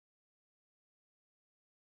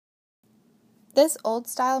This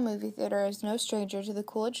old-style movie theater is no stranger to the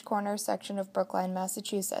Coolidge Corner section of Brookline,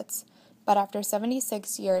 Massachusetts, but after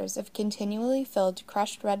 76 years of continually filled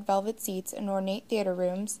crushed red velvet seats and ornate theater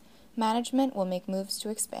rooms, management will make moves to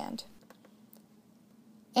expand.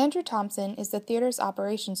 Andrew Thompson is the theater's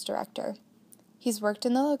operations director. He's worked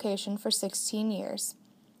in the location for 16 years.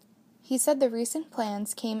 He said the recent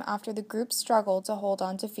plans came after the group struggled to hold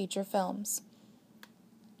on to feature films.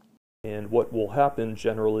 And what will happen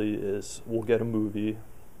generally is we'll get a movie,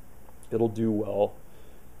 it'll do well,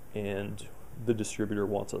 and the distributor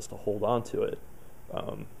wants us to hold on to it.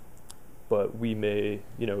 But we may,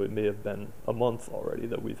 it may have been a month already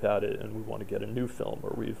that we've had it and we want to get a new film,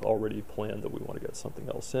 or we've already planned that we want to get something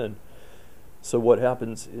else in. So what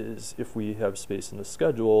happens is if we have space in the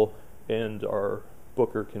schedule and our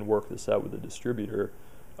booker can work this out with the distributor,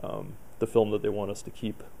 the film that they want us to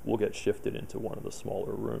keep will get shifted into one of the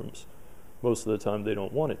smaller rooms. Most of the time they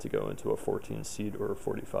don't want it to go into a 14-seat or a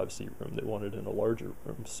 45-seat room. They want it in a larger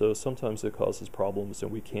room. So sometimes it causes problems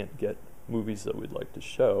and we can't get movies that we'd like to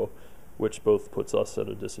show, which both puts us at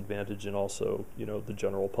a disadvantage and also, the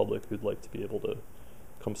general public who'd like to be able to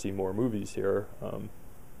come see more movies here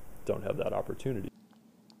don't have that opportunity.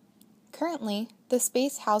 Currently, the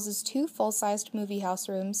space houses 2 full-sized movie house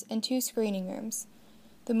rooms and 2 screening rooms.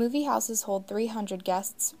 The movie houses hold 300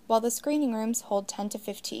 guests, while the screening rooms hold 10 to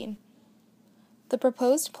 15. The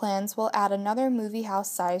proposed plans will add another movie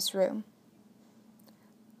house-sized room.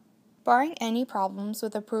 Barring any problems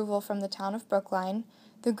with approval from the town of Brookline,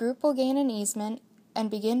 the group will gain an easement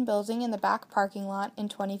and begin building in the back parking lot in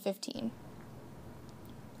 2015.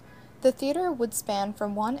 The theater would span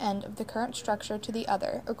from one end of the current structure to the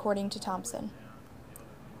other, according to Thompson.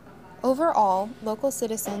 Overall, local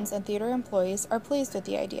citizens and theater employees are pleased with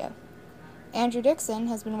the idea. Andrew Dixon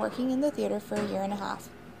has been working in the theater for a year and a half.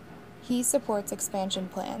 He supports expansion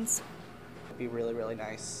plans. It would be really, really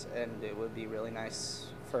nice, and it would be really nice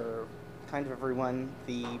for kind of everyone,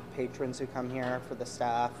 the patrons who come here, for the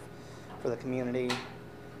staff, for the community,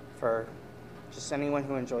 for just anyone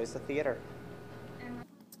who enjoys the theater.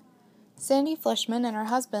 Sandy Flishman and her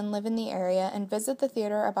husband live in the area and visit the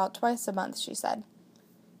theater about twice a month, she said.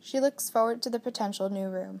 She looks forward to the potential new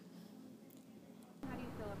room. How do you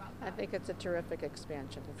feel about that? I think it's a terrific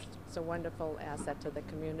expansion. It's a wonderful asset to the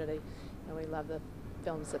community, and we love the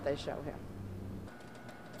films that they show here.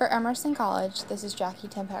 For Emerson College, this is Jackie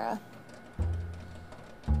Tempera.